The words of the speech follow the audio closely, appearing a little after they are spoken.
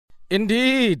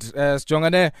Indeed,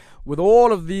 Jongane, with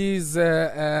all of these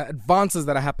advances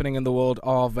that are happening in the world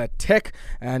of tech.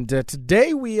 And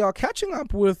today we are catching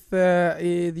up with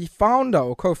the founder,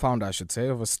 or co-founder, I should say,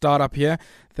 of a startup here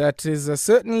that is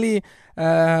certainly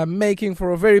making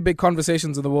for a very big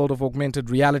conversations in the world of augmented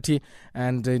reality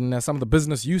and in some of the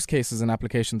business use cases and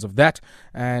applications of that.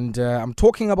 And I'm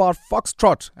talking about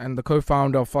Foxtrot, and the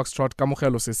co-founder of Foxtrot,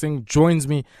 Kamogelo Sesing, joins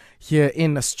me here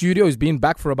in the studio. He's been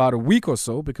back for about a week or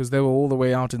so because they were all the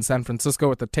way out in San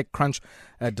Francisco at the TechCrunch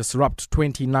Disrupt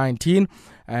 2019,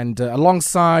 and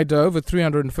alongside over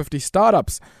 350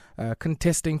 startups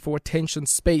contesting for attention,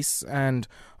 space, and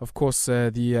of course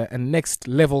the next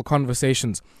level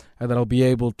conversations that'll be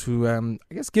able to,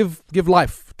 give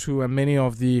life to many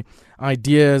of the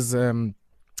ideas,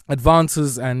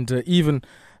 advances, and even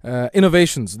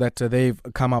innovations that they've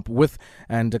come up with.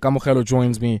 And Kamogelo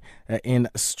joins me in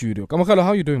studio. Kamogelo, how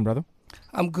are you doing, brother?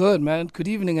 I'm good, man. Good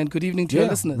evening, and good evening to your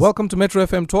listeners. Welcome to Metro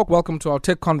FM Talk. Welcome to our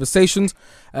tech conversations.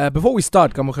 Before we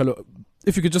start, Kamogelo,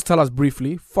 if you could just tell us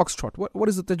briefly, Foxtrot, what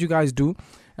is it that you guys do?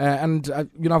 I've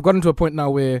gotten to a point now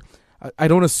where I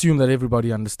don't assume that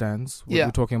everybody understands what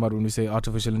we're talking about when we say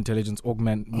artificial intelligence,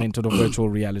 augmented or virtual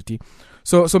reality.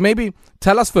 So maybe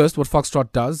tell us first what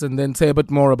Foxtrot does, and then say a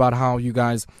bit more about how you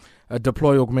guys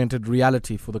deploy augmented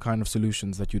reality for the kind of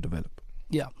solutions that you develop.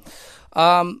 Yeah.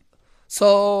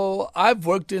 So I've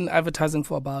worked in advertising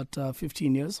for about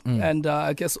 15 years. And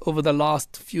I guess over the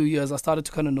last few years, I started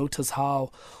to kind of notice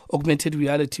how augmented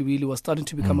reality really was starting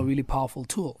to become a really powerful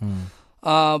tool.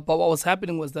 But what was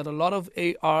happening was that a lot of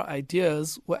AR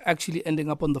ideas were actually ending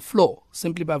up on the floor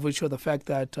simply by virtue of the fact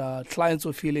that clients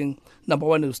were feeling, number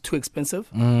one, it was too expensive.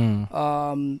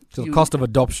 So the cost of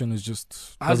adoption is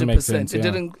just doesn't 100%. make sense. It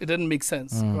didn't make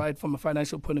sense, right, from a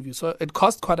financial point of view. So it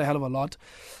cost quite a hell of a lot.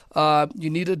 You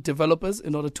needed developers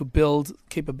in order to build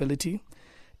capability.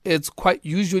 It's quite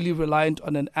usually reliant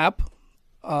on an app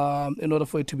in order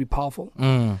for it to be powerful.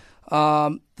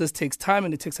 This takes time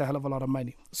and it takes a hell of a lot of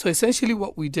money. So essentially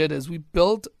what we did is we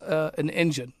built an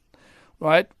engine,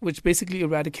 right, which basically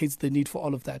eradicates the need for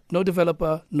all of that. No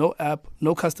developer, no app,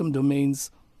 no custom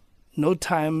domains, no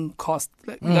time, cost,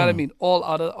 you know what I mean, all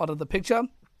out of the picture.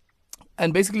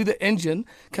 And basically the engine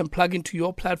can plug into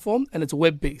your platform, and it's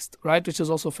web-based, right, which is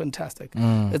also fantastic.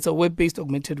 It's a web-based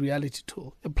augmented reality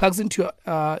tool. It plugs into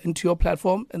your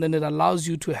platform, and then it allows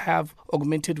you to have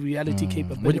augmented reality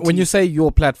capability. When you say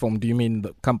your platform, do you mean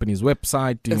the company's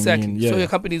website? Exactly. So your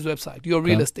company's website, your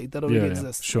real estate that already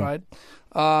exists, sure. right?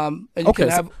 And you can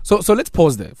have so let's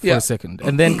pause there for a second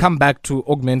and then come back to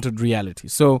augmented reality.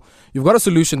 So you've got a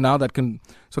solution now that can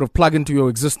sort of plug into your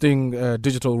existing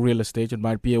digital real estate. It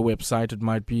might be a website, it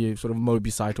might be a sort of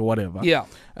Mobi site or whatever. Yeah.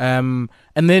 And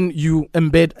then you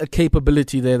embed a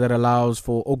capability there that allows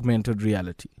for augmented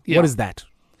reality. Yeah. What is that?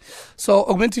 So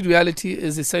augmented reality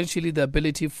is essentially the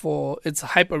ability for, it's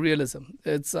hyperrealism.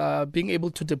 It's being able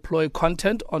to deploy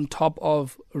content on top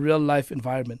of real life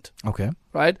environment. Okay.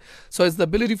 Right? So it's the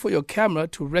ability for your camera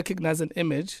to recognize an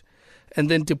image and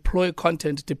then deploy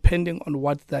content depending on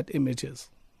what that image is.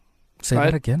 Say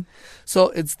that again. So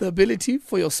it's the ability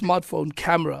for your smartphone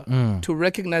camera to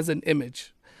recognize an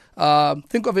image.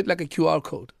 Think of it like a QR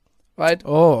code, right?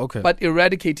 Oh, okay. But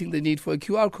eradicating the need for a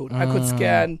QR code. I could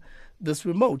scan this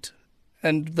remote,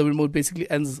 and the remote basically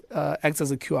acts as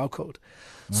a QR code.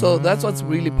 So that's what's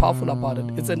really powerful about it.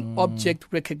 It's an object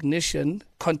recognition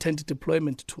content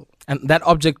deployment tool. And that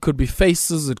object could be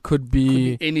faces, it could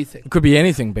be anything. It could be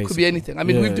anything, basically. Could be anything. I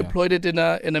mean, we've deployed it in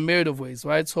a myriad of ways,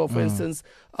 right? So, for instance,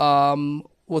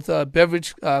 with a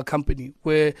beverage company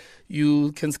where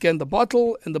you can scan the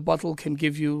bottle and the bottle can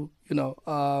give you,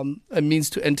 a means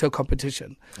to enter a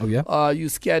competition. Oh, yeah? You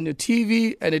scan your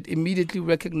TV and it immediately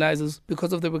recognizes,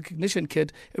 because of the recognition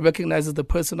kit, it recognizes the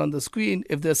person on the screen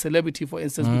if they're a celebrity, for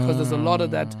instance, because there's a lot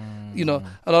of that,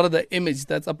 a lot of the image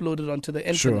that's uploaded onto the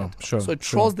internet. Sure, so it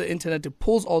trolls the internet, it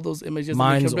pulls all those images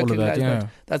Mines and you can all of recognize that,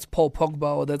 that's Paul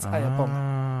Pogba or that's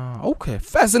Ayapong. Okay,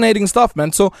 fascinating stuff,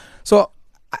 man. So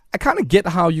I kind of get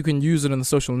how you can use it in the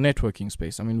social networking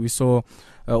space. I mean, we saw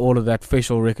all of that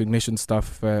facial recognition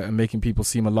stuff and making people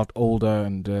seem a lot older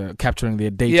and capturing their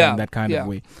data in that kind of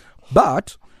way.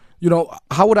 But,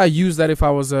 how would I use that if I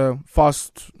was a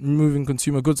fast-moving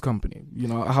consumer goods company?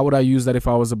 How would I use that if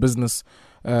I was a business,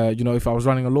 if I was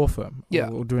running a law firm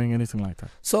or doing anything like that?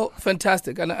 So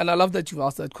fantastic. And I love that you've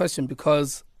asked that question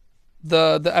because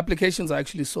the applications are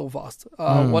actually so vast.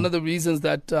 One of the reasons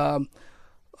that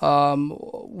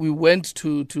we went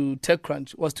to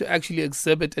TechCrunch was to actually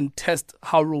exhibit and test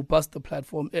how robust the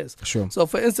platform is. Sure. So,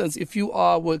 for instance, if you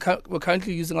are, we're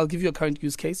currently using, I'll give you a current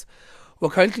use case. We're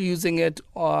currently using it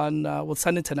on with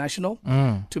Sun International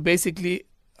to basically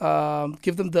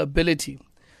give them the ability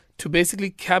to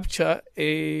basically capture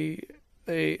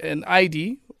an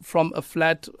ID from a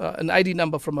flat, an ID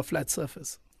number from a flat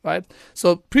surface, right?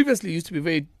 So previously it used to be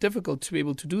very difficult to be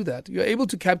able to do that. You're able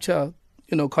to capture,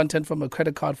 content from a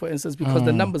credit card, for instance, because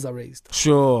the numbers are raised.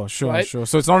 Sure. Right? So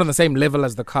it's not on the same level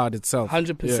as the card itself.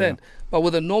 100%. Yeah. But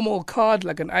with a normal card,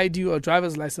 like an ID or a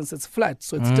driver's license, it's flat,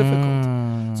 so it's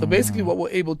difficult. So basically what we're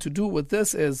able to do with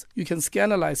this is you can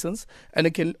scan a license and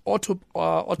it can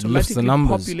automatically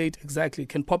populate, it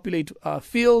can populate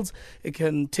fields, it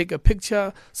can take a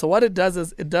picture. So what it does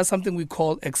is it does something we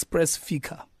call express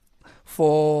FICA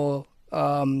for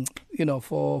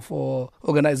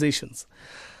organizations.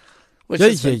 Which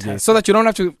is fantastic. So that you don't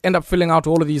have to end up filling out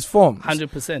all of these forms.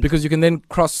 100%. Because you can then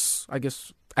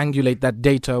angulate that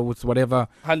data with whatever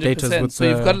 100%. So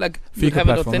you've got you have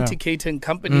an authenticating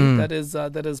company that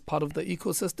is part of the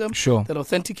ecosystem that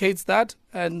authenticates that,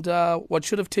 and what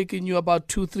should have taken you about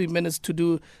 2-3 minutes to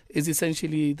do is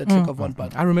essentially the click of one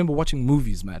button. I remember watching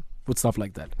movies, man, with stuff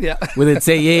like that. Yeah, where they'd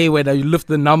say where you lift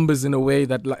the numbers in a way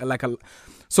that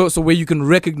so where you can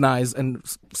recognize and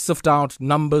sift out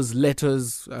numbers,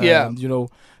 letters,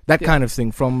 that kind of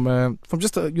thing from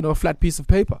just a flat piece of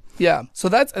paper. Yeah. So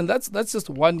that's just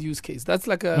one use case. That's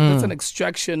like that's an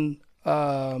extraction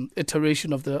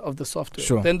iteration of the software.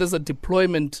 Sure. Then there's a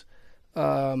deployment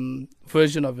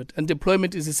version of it, and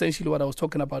deployment is essentially what I was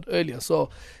talking about earlier. So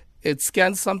it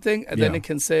scans something and then it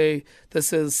can say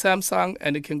this is Samsung,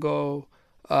 and it can go.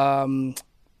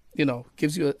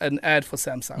 Gives you an ad for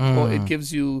Samsung, or it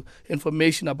gives you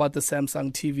information about the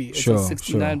Samsung TV. It's a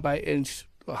 69 by inch,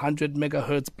 100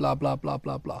 megahertz, blah, blah, blah,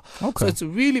 blah, blah. Okay. So it's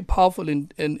really powerful in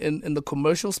the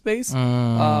commercial space,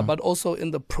 but also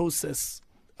in the process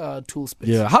tool space.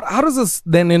 Yeah. How does this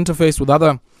then interface with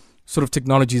other sort of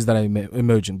technologies that are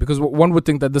emerging? Because one would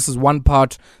think that this is one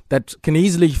part that can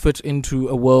easily fit into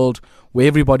a world where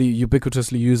everybody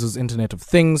ubiquitously uses Internet of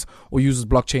Things or uses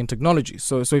blockchain technology.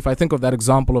 So if I think of that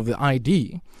example of the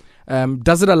ID,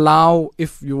 does it allow,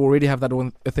 if you already have that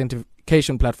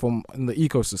authentication platform in the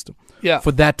ecosystem,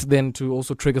 for that then to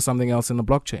also trigger something else in the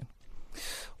blockchain?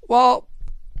 Well,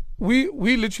 we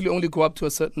literally only go up to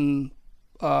a certain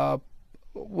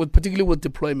particularly with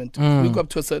deployment, we go up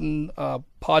to a certain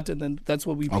part, and then that's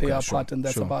where we play our part, and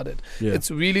that's about it. Yeah. It's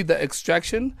really the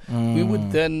extraction. We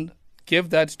would then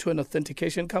give that to an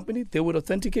authentication company. They would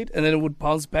authenticate, and then it would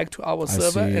bounce back to our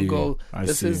server and go,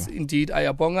 this is indeed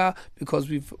Ayabonga, because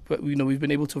we've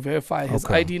been able to verify his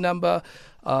ID number,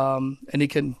 and he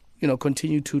can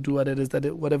continue to do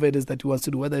whatever it is that he wants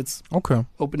to do, whether it's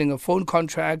opening a phone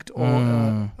contract or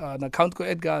an account go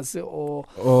Edgar or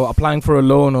applying for a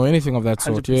loan or anything of that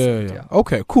sort. Yeah.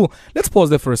 Okay, cool. Let's pause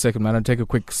there for a second, man, and take a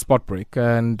quick spot break.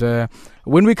 And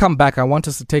when we come back, I want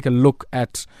us to take a look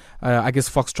at,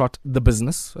 Foxtrot, the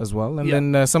business as well. And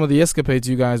then some of the escapades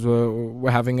you guys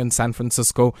were having in San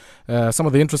Francisco, some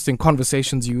of the interesting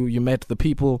conversations you met, the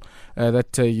people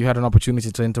that you had an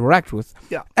opportunity to interact with.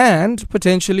 Yeah. And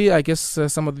potentially,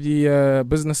 some of the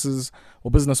businesses or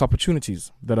business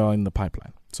opportunities that are in the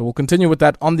pipeline. So we'll continue with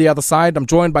that on the other side. I'm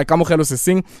joined by Kamogelo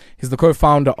Sesing. He's the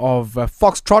co-founder of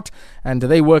Foxtrot, and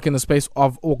they work in the space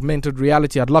of augmented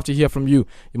reality. I'd love to hear from you.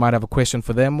 You might have a question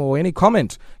for them or any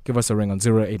comment. Give us a ring on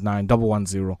 089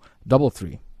 110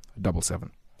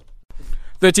 3377.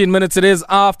 13 minutes it is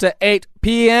after 8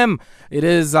 p.m. It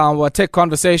is our tech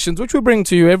conversations, which we bring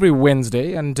to you every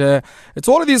Wednesday. And it's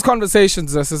all of these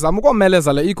conversations that says, I'm going to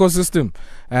meleza the ecosystem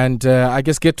and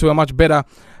get to a much better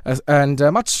and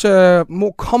much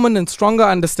more common and stronger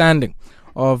understanding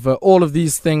of all of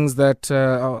these things that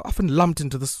are often lumped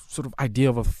into this sort of idea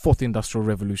of a fourth industrial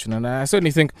revolution. And I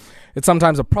certainly think it's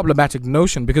sometimes a problematic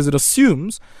notion because it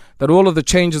assumes that all of the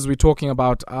changes we're talking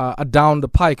about are down the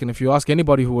pike. And if you ask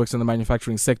anybody who works in the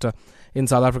manufacturing sector in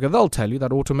South Africa, they'll tell you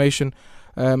that automation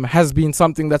has been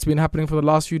something that's been happening for the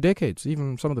last few decades.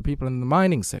 Even some of the people in the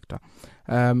mining sector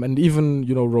and even,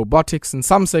 robotics in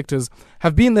some sectors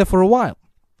have been there for a while.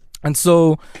 And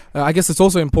so it's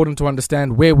also important to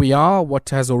understand where we are,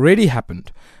 what has already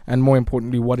happened, and more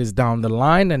importantly, what is down the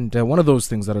line. And one of those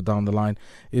things that are down the line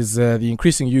is the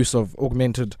increasing use of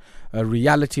augmented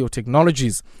reality or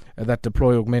technologies that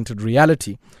deploy augmented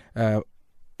reality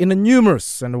in a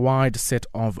numerous and wide set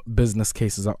of business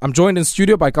cases. I'm joined in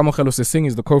studio by Kamogelo Sesing.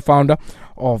 He's the co-founder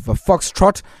of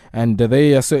Foxtrot, and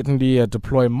they certainly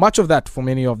deploy much of that for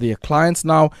many of their clients.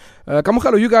 Now,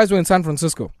 Kamogelo, you guys were in San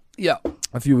Francisco. Yeah.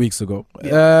 A few weeks ago.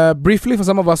 Yeah. Briefly, for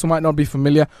some of us who might not be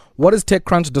familiar, what is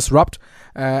TechCrunch Disrupt?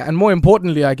 And more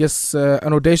importantly,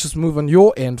 an audacious move on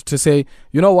your end to say,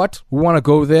 you know what, we want to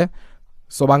go there.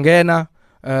 So bangena,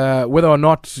 whether or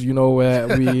not,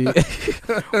 we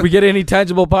we get any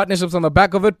tangible partnerships on the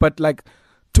back of it, but like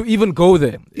to even go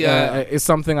there is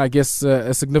something, I guess,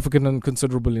 significant and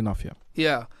considerable enough here.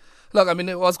 Yeah. Look, I mean,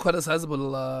 it was quite a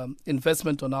sizable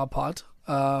investment on our part,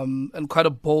 and quite a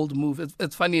bold move.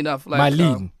 It's funny enough. Like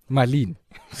Marlene.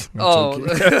 Oh.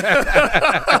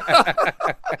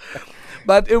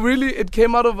 But it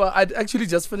came out of, I'd actually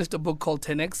just finished a book called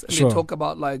 10X,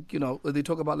 and they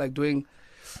talk about doing,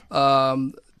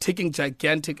 taking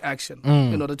gigantic action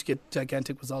in order to get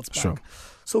gigantic results back. Sure.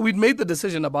 So we'd made the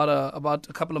decision about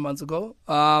a couple of months ago.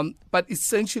 But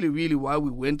essentially, really, why we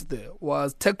went there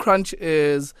was TechCrunch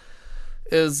is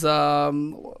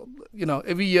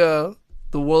every year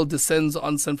the world descends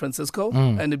on San Francisco,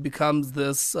 and it becomes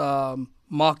this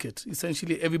market.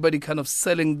 Essentially, everybody kind of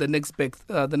selling the next big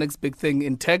thing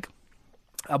in tech.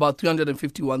 About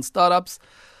 351 startups,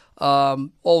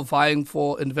 all vying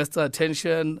for investor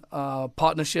attention,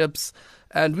 partnerships,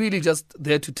 and really just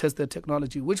there to test their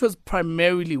technology, which was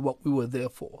primarily what we were there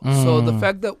for. So the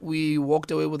fact that we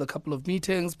walked away with a couple of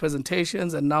meetings,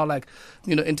 presentations, and now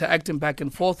interacting back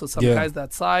and forth with some guys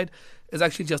that side is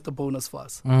actually just a bonus for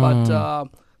us. But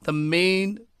the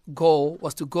main goal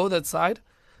was to go that side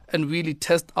and really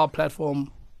test our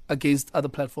platform against other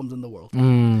platforms in the world.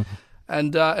 And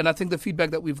I think the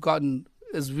feedback that we've gotten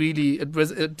is really,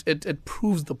 it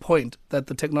proves the point that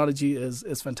the technology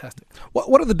is fantastic.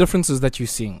 What are the differences that you're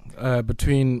seeing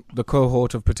between the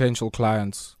cohort of potential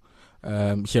clients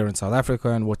here in South Africa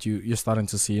and what you're starting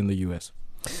to see in the US?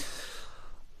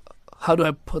 How do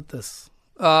I put this?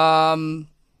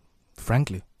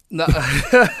 Frankly. No.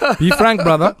 Be frank,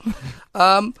 brother.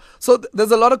 So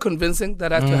there's a lot of convincing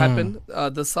that has to happen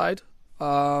this side.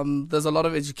 There's a lot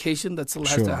of education that still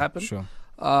has to happen. Sure.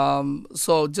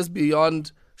 So just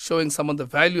beyond showing someone the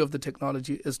value of the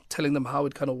technology is telling them how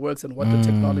it kind of works and what the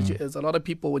technology is. A lot of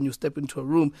people, when you step into a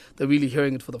room, they're really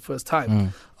hearing it for the first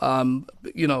time.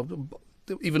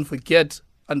 Even forget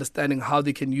understanding how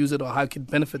they can use it or how it can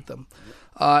benefit them.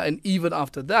 And even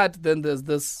after that, then there's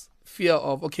this fear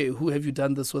of, okay, who have you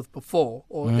done this with before?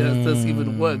 Or has this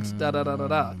even worked?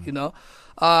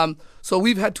 So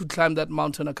we've had to climb that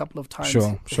mountain a couple of times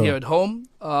here at home.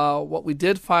 What we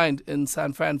did find in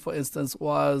San Fran, for instance,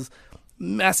 was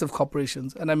massive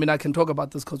corporations. And I mean, I can talk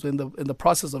about this because we're in the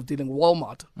process of dealing with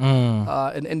Walmart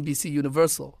and NBC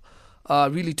Universal.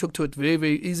 Really took to it very,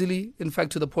 very easily. In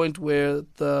fact, to the point where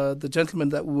the gentleman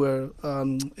that we were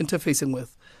interfacing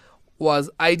with was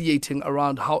ideating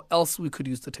around how else we could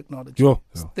use the technology.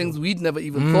 Things we'd never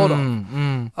even thought of.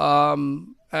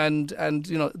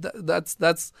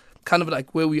 That's kind of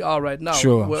like where we are right now.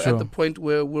 We're at the point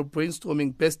where we're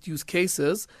brainstorming best use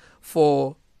cases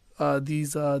for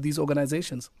these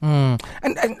organizations. And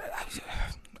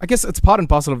I guess it's part and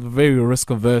parcel of the very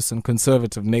risk-averse and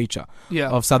conservative nature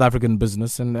of South African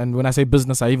business. And when I say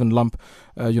business, I even lump,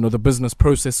 the business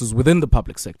processes within the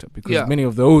public sector, because many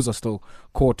of those are still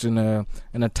caught in a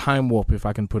time warp, if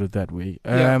I can put it that way.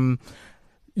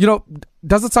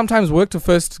 Does it sometimes work to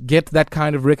first get that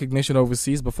kind of recognition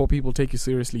overseas before people take you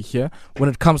seriously here when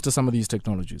it comes to some of these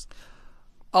technologies?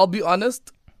 I'll be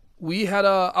honest. We had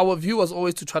our view was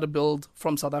always to try to build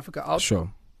from South Africa out.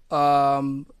 Sure.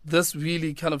 This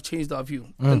really kind of changed our view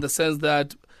in the sense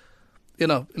that,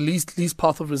 least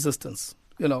path of resistance,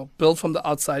 build from the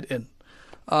outside in.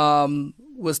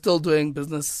 We're still doing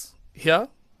business here,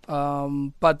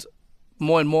 but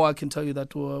more and more I can tell you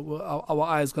that our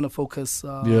eye is going to focus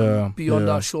beyond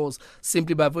our shores,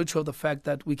 simply by virtue of the fact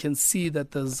that we can see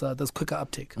that there's quicker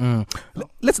uptake.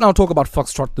 Let's now talk about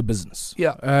Foxtrot, the business.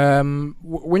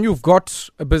 When you've got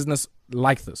a business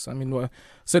like this, I mean,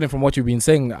 certainly from what you've been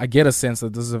saying, I get a sense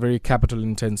that this is a very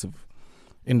capital-intensive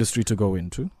industry to go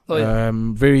into.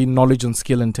 Very knowledge and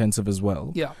skill-intensive as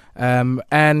well.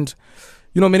 And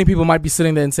many people might be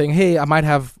sitting there and saying, hey, I might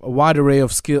have a wide array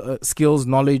of skills,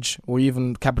 knowledge, or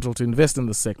even capital to invest in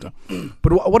this sector.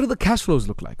 But what do the cash flows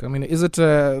look like? I mean, is it,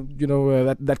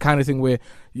 that kind of thing where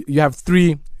you have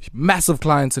 3 massive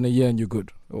clients in a year and you're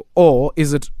good? Or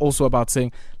is it also about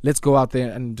saying, let's go out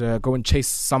there and go and chase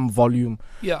some volume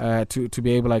to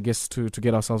be able, I guess, to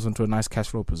get ourselves into a nice cash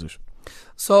flow position?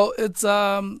 So it's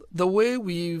the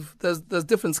way there's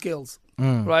different scales,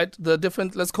 right? The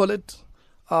different, let's call it,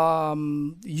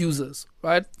 users,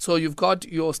 right? So you've got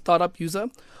your startup user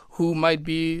who might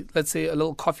be, let's say, a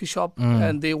little coffee shop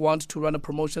and they want to run a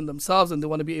promotion themselves and they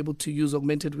want to be able to use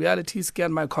augmented reality,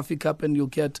 scan my coffee cup and you'll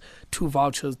get 2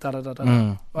 vouchers,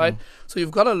 right? So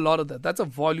you've got a lot of that. That's a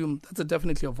volume. That's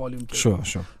definitely a volume game.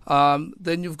 Sure.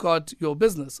 Then you've got your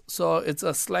business. So it's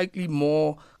a slightly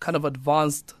more kind of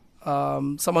advanced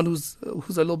someone who's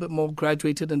a little bit more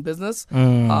graduated in business.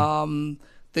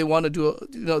 They want to do,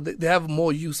 they have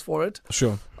more use for it.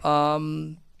 Sure.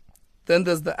 Then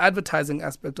there's the advertising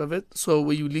aspect of it. So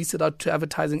where you lease it out to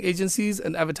advertising agencies,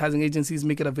 and advertising agencies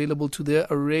make it available to their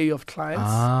array of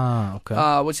clients.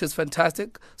 Okay. Which is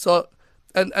fantastic. So,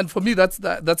 and for me, that's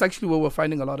actually where we're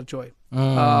finding a lot of joy.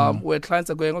 Where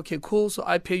clients are going, okay, cool. So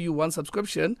I pay you one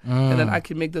subscription, and then I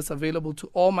can make this available to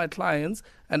all my clients,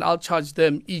 and I'll charge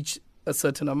them each a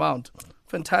certain amount.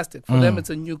 Fantastic. For them, it's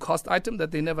a new cost item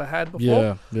that they never had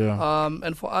before. Yeah.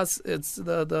 And for us, it's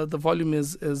the volume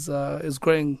is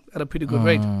growing at a pretty good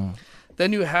rate.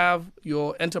 Then you have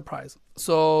your enterprise.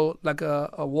 So like a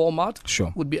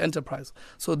Walmart would be enterprise.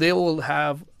 So they will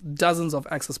have dozens of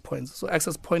access points. So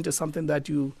access point is something that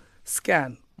you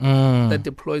scan that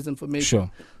deploys information. Sure.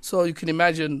 So you can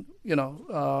imagine,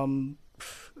 the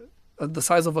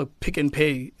size of a Pick and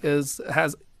Pay has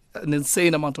an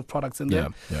insane amount of products in there.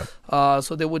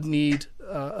 So they would need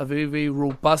a very, very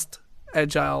robust,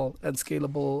 agile, and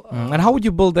scalable. And how would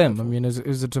you build them? I mean,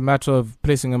 is it a matter of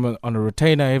placing them on a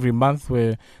retainer every month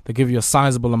where they give you a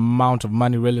sizable amount of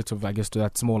money relative, I guess, to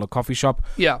that smaller coffee shop?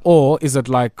 Yeah. Or is it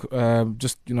like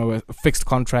just a fixed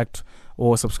contract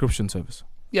or a subscription service?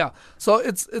 Yeah. So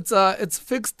it's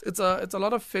fixed. It's a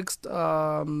lot of fixed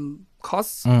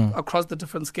costs across the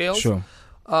different scales. Sure.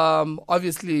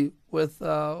 Obviously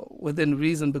within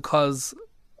reason, because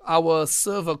our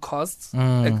server costs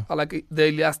are like they're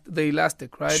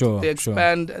elastic, right? Sure, they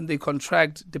expand and they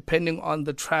contract depending on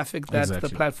the traffic that the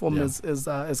platform is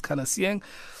kind of seeing.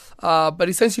 But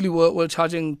essentially, we're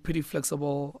charging pretty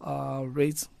flexible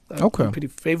rates. Pretty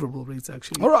favorable rates,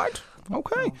 actually. All right.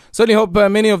 Okay. Certainly hope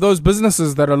many of those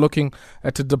businesses that are looking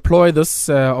to deploy this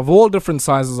of all different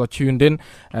sizes are tuned in,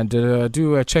 and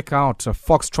do check out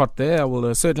Foxtrot there. I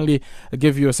will certainly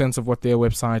give you a sense of what their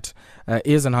website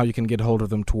is and how you can get hold of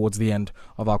them towards the end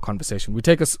of our conversation. We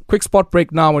take a quick spot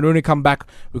break now, and when we come back,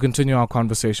 we continue our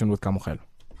conversation with Kamogelo.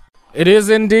 It is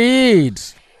indeed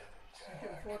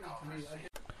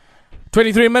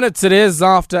 23 minutes it is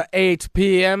after 8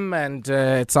 p.m. and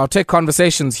it's our tech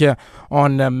conversations here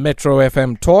on Metro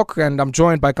FM Talk, and I'm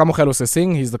joined by Kamogelo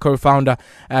Sesing. He's the co-founder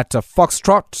at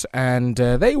Foxtrot, and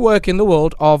they work in the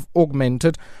world of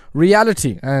augmented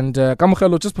reality. And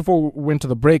Kamogelo, just before we went to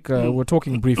the break, we're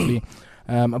talking briefly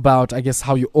about, I guess,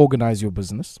 how you organize your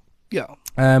business. Yeah.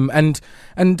 And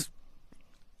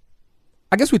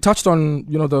I guess we touched on,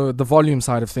 the volume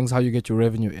side of things, how you get your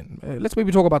revenue in. Let's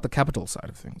maybe talk about the capital side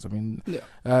of things. I mean,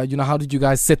 how did you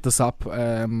guys set this up?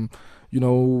 Where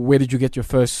did you get your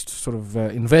first sort of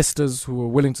investors who were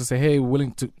willing to say, hey, we're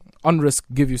willing to, on risk,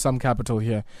 give you some capital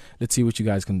here. Let's see what you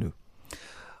guys can do.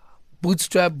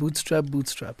 Bootstrap.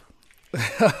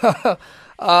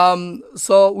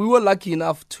 So we were lucky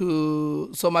enough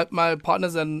so my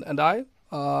partners and I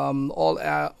all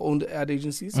owned ad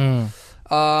agencies.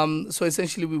 So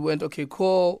essentially we went, okay,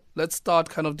 cool, let's start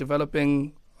kind of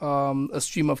developing a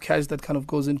stream of cash that kind of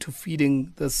goes into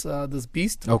feeding this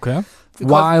beast. Okay.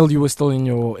 While you were still in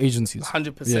your agencies.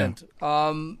 100%.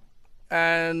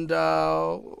 And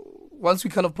once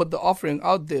we kind of put the offering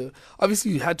out there,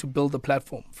 obviously you had to build the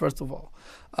platform, first of all.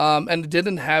 And it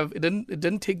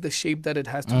didn't take the shape that it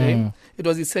has today. It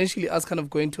was essentially us kind of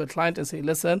going to a client and say,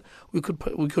 listen, we could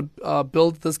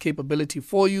build this capability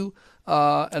for you.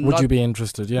 And would you be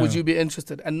interested? Yeah. Would you be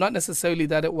interested? And not necessarily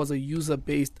that it was a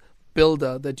user-based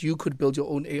builder that you could build your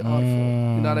own AR for.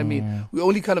 You know what I mean? We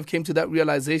only kind of came to that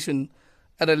realization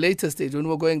at a later stage when we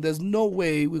were going, there's no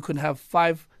way we could have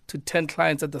 5 to 10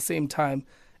 clients at the same time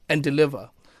and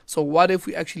deliver. So what if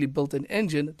we actually built an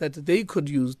engine that they could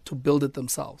use to build it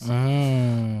themselves?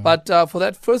 But for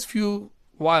that first few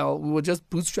while, we were just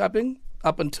bootstrapping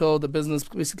up until the business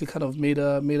basically kind of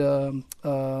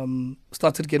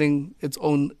started getting its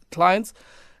own clients.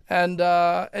 And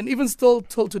even still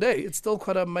till today, it's still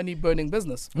quite a money-burning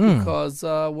business because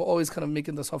we're always kind of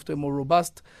making the software more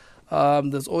robust.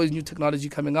 There's always new technology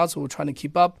coming out, so we're trying to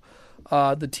keep up.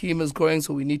 The team is growing,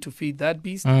 so we need to feed that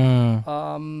beast. Yeah.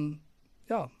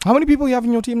 How many people you have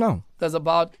in your team now? There's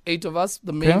about 8 of us.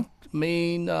 The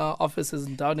main office is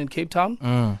down in Cape Town.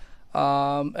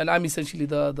 And I'm essentially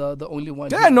the only one.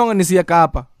 Yeah, no one is here,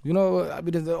 Kapa. I mean,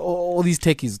 all these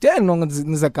techies. Yeah, no one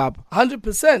is a Kapa.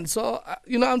 100%. So,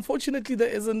 unfortunately, there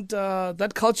isn't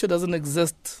that culture doesn't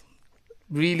exist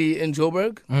really in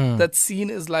Joburg. That scene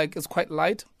is quite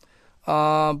light.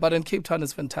 But in Cape Town,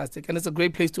 it's fantastic, and it's a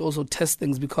great place to also test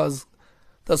things because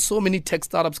there's so many tech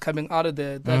startups coming out of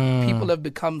there that people have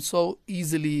become so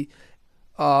easily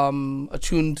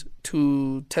attuned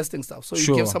to testing stuff. So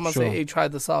you give someone say, hey, try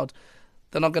this out.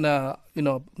 they're not gonna,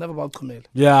 never about Kamogelo.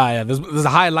 Yeah. There's a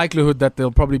high likelihood that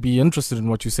they'll probably be interested in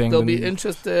what you're saying. They'll be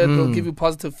interested. They'll give you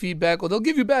positive feedback, or they'll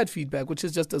give you bad feedback, which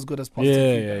is just as good as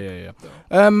positive feedback.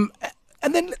 Yeah.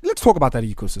 And then let's talk about that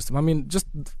ecosystem. I mean, just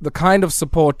the kind of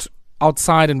support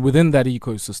outside and within that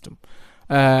ecosystem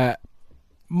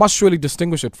must surely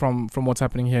distinguish it from what's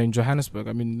happening here in Johannesburg.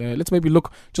 I mean, let's maybe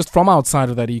look just from outside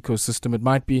of that ecosystem. It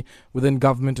might be within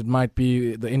government. It might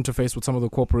be the interface with some of the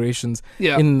corporations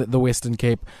in the Western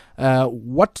Cape.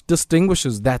 What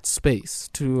distinguishes that space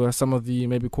to some of the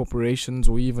maybe corporations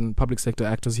or even public sector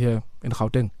actors here in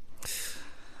Gauteng?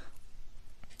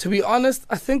 To be honest,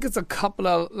 I think it's a couple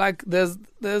of there's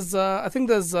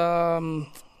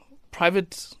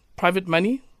private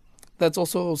money that's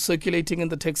also circulating in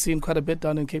the tech scene quite a bit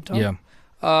down in Cape Town.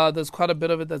 Yeah. There's quite a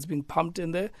bit of it that's being pumped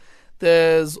in there.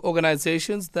 There's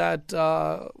organizations that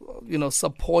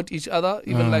support each other,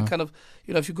 even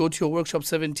if you go to your workshop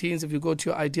 17s, if you go to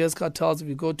your ideas cartels, if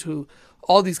you go to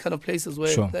all these kind of places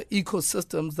where the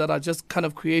ecosystems that are just kind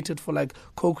of created for like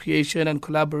co-creation and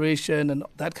collaboration and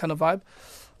that kind of vibe.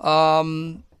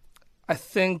 I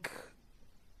think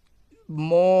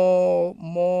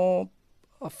more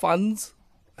funds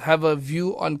have a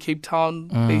view on Cape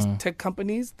Town-based tech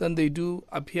companies than they do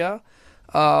up here.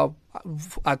 I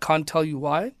can't tell you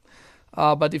why,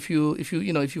 but if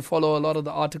you follow a lot of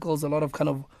the articles, a lot of kind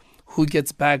of who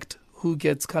gets backed, who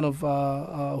kind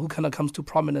of comes to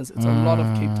prominence, it's a lot of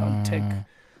Cape Town tech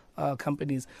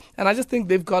companies, and I just think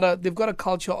they've got a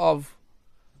culture of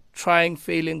trying,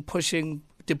 failing, pushing,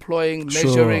 deploying,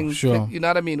 measuring. Sure. You know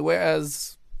what I mean?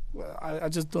 Whereas I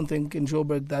just don't think in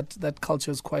Joburg that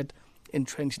culture is quite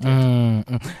entrenched yet.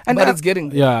 But it's getting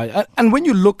there. Yeah, and when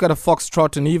you look at a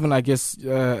Foxtrot and even I guess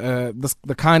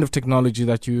the kind of technology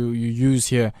that you use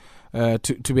here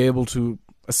to be able to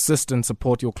assist and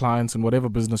support your clients in whatever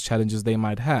business challenges they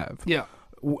might have. Yeah.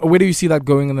 Where do you see that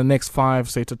going in the next 5,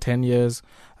 say to 10 years?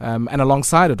 And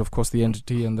alongside it, of course, the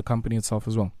entity and the company itself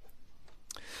as well.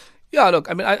 Yeah, look,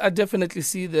 I mean, I definitely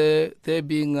see there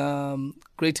being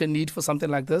greater need for something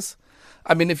like this.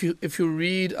 I mean, if you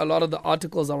read a lot of the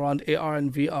articles around AR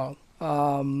and VR,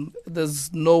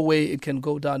 there's no way it can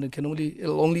go down.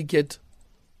 It'll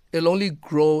only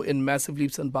grow in massive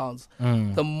leaps and bounds.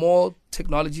 The more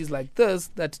technologies like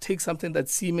this that take something that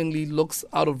seemingly looks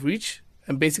out of reach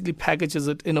and basically packages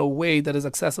it in a way that is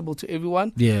accessible to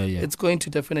everyone, it's going to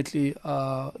definitely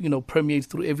permeate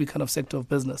through every kind of sector of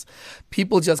business.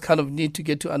 People just kind of need to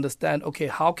get to understand, okay,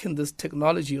 how can this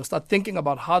technology, or start thinking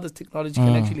about how this technology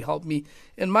can actually help me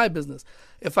in my business.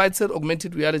 If I'd said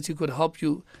augmented reality could help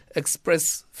you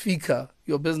express Fika,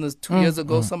 your business 2 years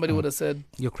ago, somebody would have said,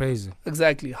 you're crazy.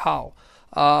 Exactly, how?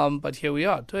 But here we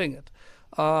are doing it.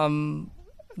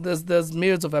 There's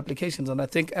myriads of applications, and I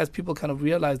think as people kind of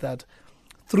realize that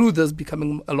through this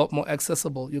becoming a lot more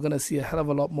accessible, you're going to see a hell of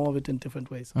a lot more of it in different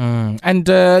ways. And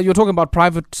you're talking about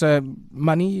private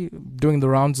money doing the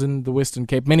rounds in the Western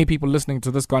Cape. Many people listening to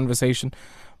this conversation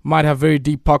might have very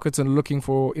deep pockets and looking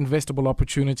for investable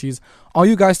opportunities. Are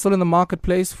you guys still in the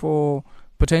marketplace for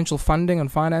potential funding and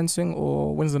financing,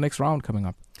 or when's the next round coming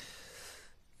up?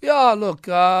 Yeah, look...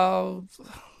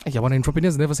 when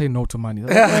entrepreneurs never say no to money.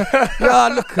 Yeah,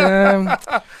 look.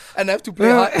 And I have to play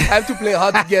hard. I have to play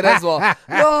hard to get as well.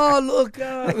 No, look.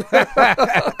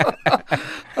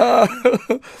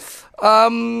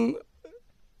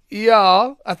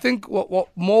 I think what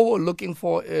more we're looking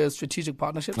for is strategic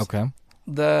partnerships. Okay.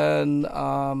 Than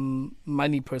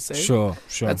money per se. Sure.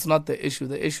 That's not the issue.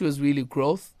 The issue is really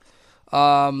growth.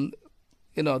 That's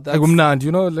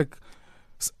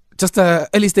just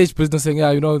early stage business saying,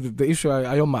 the issue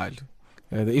I am mild.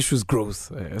 The issue is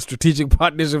growth. Strategic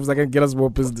partnerships that can get us more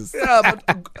business. Yeah,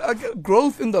 but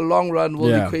growth in the long run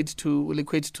will equate to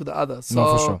the other. So,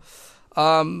 no, for sure.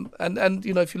 And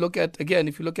if you look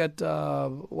at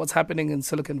what's happening in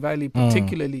Silicon Valley,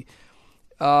 particularly,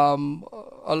 a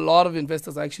lot of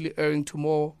investors are actually erring to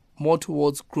more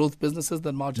towards growth businesses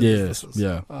than margin businesses.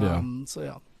 Yeah. So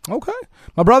yeah. Okay.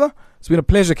 My brother, it's been a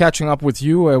pleasure catching up with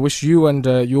you. I wish you and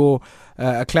your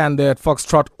clan there at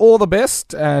Foxtrot all the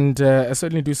best. And I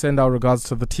certainly do send our regards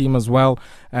to the team as well.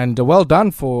 And well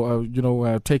done for,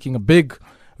 taking a big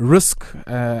risk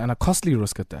and a costly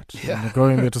risk at that. Yeah.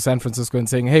 Going there to San Francisco and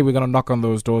saying, hey, we're going to knock on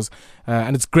those doors.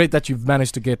 And it's great that you've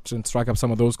managed to get and strike up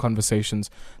some of those conversations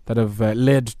that have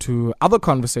led to other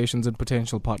conversations and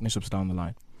potential partnerships down the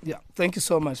line. Yeah, thank you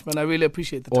so much, man. I really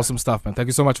appreciate the Awesome stuff, man. Thank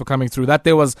you so much for coming through. That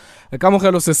there was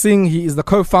Kamogelo Sesing. He is the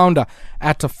co-founder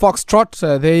at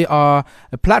Foxtrot. They are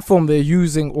a platform. They're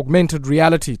using augmented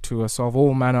reality to solve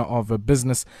all manner of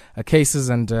business cases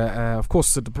and, of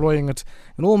course, deploying it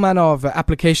in all manner of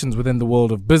applications within the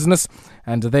world of business.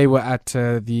 And they were at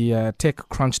the Tech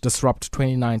Crunch Disrupt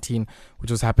 2019,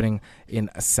 which was happening in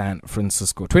San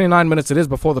Francisco. 29 minutes it is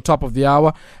before the top of the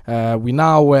hour. We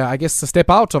now, I guess,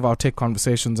 step out of our tech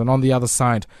conversations, and on the other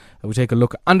side, we take a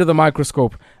look under the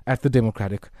microscope at the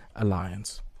Democratic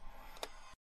Alliance.